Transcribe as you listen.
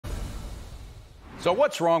So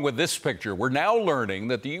what's wrong with this picture? We're now learning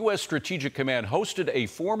that the U.S. Strategic Command hosted a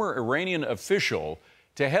former Iranian official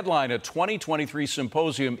to headline a 2023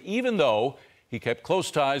 symposium, even though he kept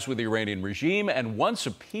close ties with the Iranian regime and once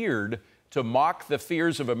appeared to mock the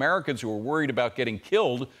fears of Americans who were worried about getting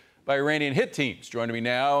killed by Iranian hit teams. Joining me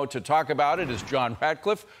now to talk about it is John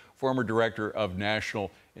Ratcliffe, former Director of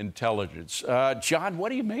National Intelligence. John, what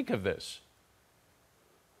do you make of this?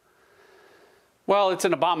 Well, it's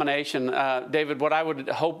an abomination, David. What I would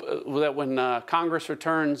hope that when Congress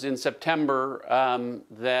returns in September,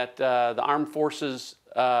 that the Armed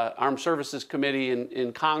Services Committee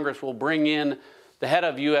in Congress will bring in the head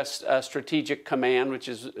of U.S. Strategic Command, which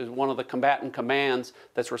is one of the combatant commands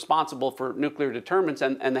that's responsible for nuclear deterrence,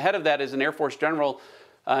 and the head of that is an Air Force general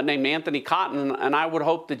named Anthony Cotton, and I would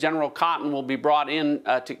hope that General Cotton will be brought in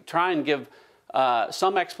to try and give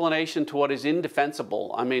some explanation to what is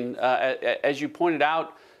indefensible. I mean, as you pointed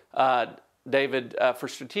out, David, for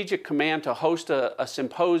Strategic Command to host a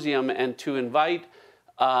symposium and to invite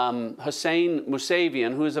Hossein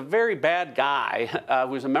Mousavian, who is a very bad guy,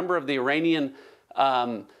 who is a member of the Iranian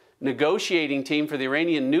negotiating team for the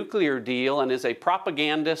Iranian nuclear deal and is a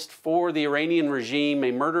propagandist for the Iranian regime,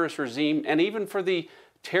 a murderous regime, and even for the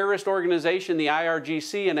terrorist organization, the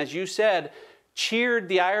IRGC, and as you said, cheered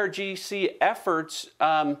the IRGC efforts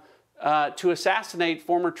to assassinate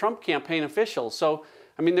former Trump campaign officials. So,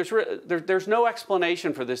 I mean, there's no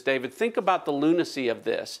explanation for this, David. Think about the lunacy of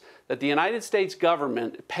this, that the United States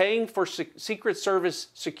government paying for Secret Service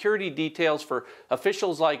security details for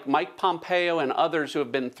officials like Mike Pompeo and others who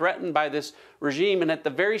have been threatened by this regime, and at the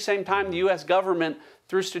very same time, the U.S. government,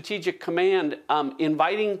 through Strategic Command,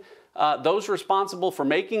 inviting those responsible for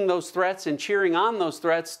making those threats and cheering on those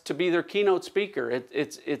threats to be their keynote speaker.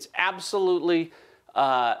 It's absolutely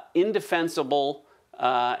indefensible,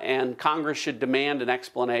 and Congress should demand an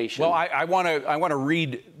explement. Well, I want to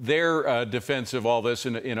read their defense of all this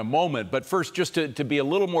in a moment, but first, just to be a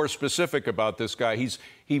little more specific about this guy,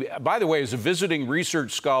 he by the way is a visiting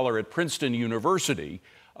research scholar at Princeton University.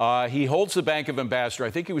 He holds the rank of ambassador.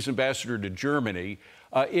 I think he was ambassador to Germany.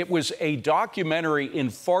 It was a documentary in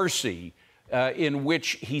Farsi in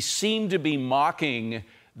which he seemed to be mocking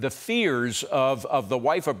the fears of the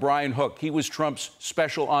wife of Brian Hook. He was Trump's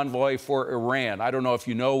special envoy for Iran. I don't know if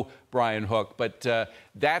you know Brian Hook, but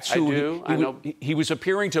that's who I know. He was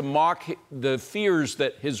appearing to mock the fears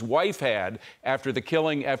that his wife had after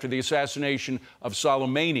the assassination of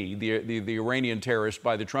Soleimani, the Iranian terrorist,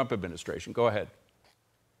 by the Trump administration. Go ahead.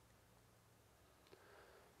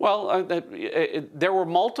 Well, there were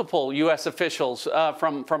multiple U.S. officials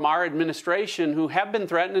from our administration who have been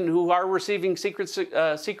threatened and who are receiving Secret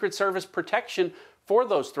Service protection for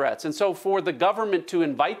those threats. And so for the government to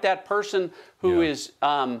invite that person who is,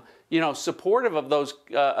 supportive of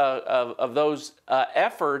those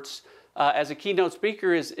efforts as a keynote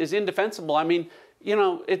speaker is indefensible. I mean,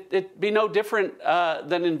 it'd be no different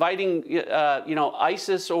than inviting,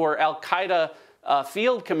 ISIS or Al-Qaeda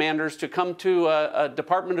field commanders to come to a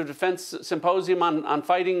Department of Defense symposium on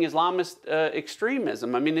fighting Islamist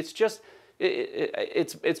extremism. I mean, it's just,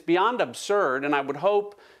 it's beyond absurd. And I would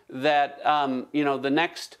hope that, the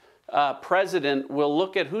next president will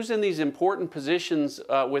look at who's in these important positions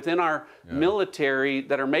within our military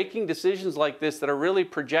that are making decisions like this, that are really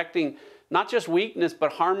projecting not just weakness, but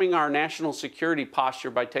harming our national security posture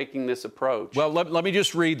by taking this approach. Well, let me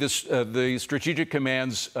just read this, the Strategic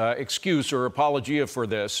Command's excuse or apologia for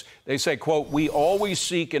this. They say, quote, "We always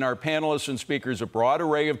seek in our panelists and speakers a broad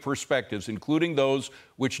array of perspectives, including those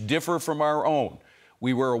which differ from our own.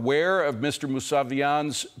 We were aware of Mr.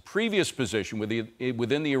 Mousavian's previous position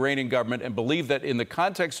within the Iranian government and believe that in the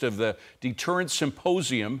context of the deterrence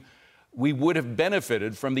symposium, we would have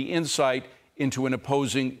benefited from the insight into an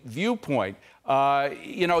opposing viewpoint."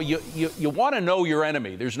 You want to know your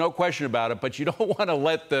enemy. There's no question about it, but you don't want to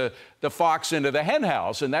let the fox into the hen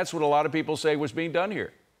house, and that's what a lot of people say was being done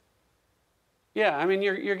here. Yeah, I mean,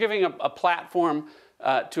 you're giving a platform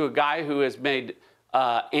to a guy who has made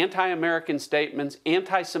anti-American statements,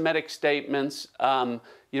 anti-Semitic statements,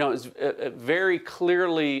 is very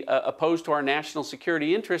clearly opposed to our national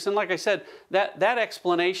security interests. And like I said, that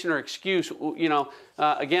explanation or excuse,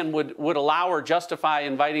 again, would allow or justify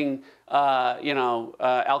inviting,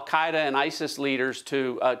 Al-Qaeda and ISIS leaders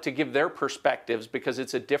to give their perspectives, because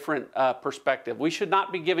it's a different perspective. We should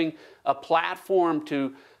not be giving a platform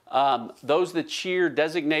to those that cheer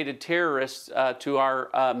designated terrorists to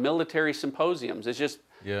our military symposiums. It's just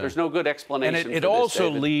There's no good explanation. And it for this, also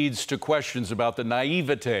David. leads to questions about the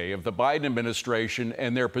naivete of the Biden administration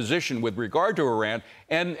and their position with regard to Iran,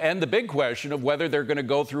 and the big question of whether they're going to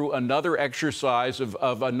go through another exercise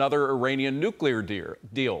of another Iranian nuclear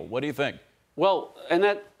deal. What do you think? Well,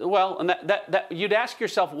 that you'd ask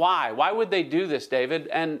yourself why? Why would they do this, David?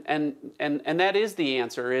 And that is the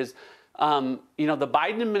answer. Is the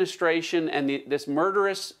Biden administration and this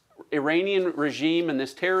murderous Iranian regime and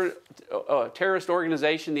this terrorist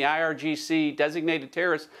organization, the IRGC, designated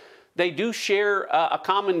terrorists, they do share a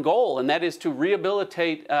common goal, and that is to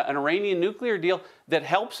rehabilitate an Iranian nuclear deal that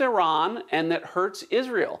helps Iran and that hurts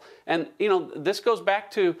Israel. And this goes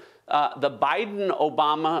back to the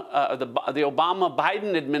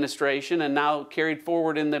Obama-Biden administration, and now carried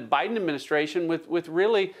forward in the Biden administration with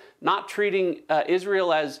really not treating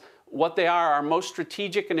Israel as what they are, our most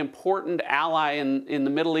strategic and important ally in the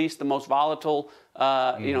Middle East, the most volatile,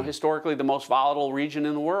 historically the most volatile region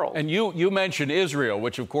in the world. And you mentioned Israel,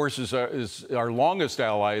 which of course is our longest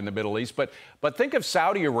ally in the Middle East, but think of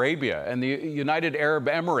Saudi Arabia and the United Arab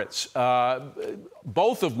Emirates,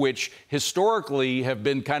 both of which historically have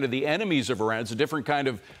been kind of the enemies of Iran. It's a different kind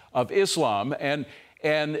of Islam, and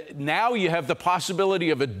now you have the possibility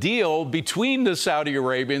of a deal between the Saudi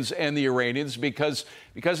Arabians and the Iranians because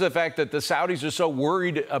of the fact that the Saudis are so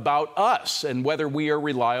worried about us and whether we are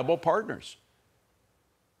reliable partners.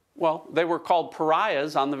 Well, they were called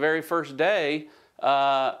pariahs on the very first day,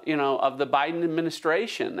 of the Biden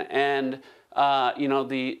administration. And,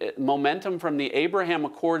 the momentum from the Abraham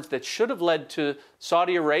Accords that should have led to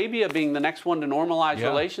Saudi Arabia being the next one to normalize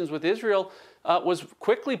relations with Israel was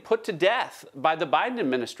quickly put to death by the Biden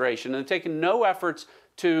administration, and taken no efforts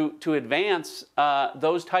to advance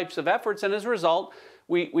those types of efforts. And as a result,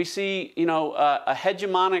 we see a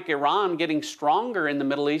hegemonic Iran getting stronger in the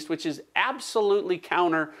Middle East, which is absolutely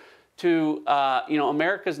counter to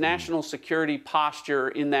America's national security posture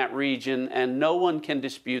in that region, and no one can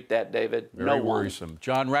dispute that, David. Very worrisome.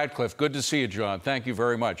 John Ratcliffe, good to see you, John. Thank you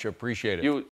very much. I appreciate it.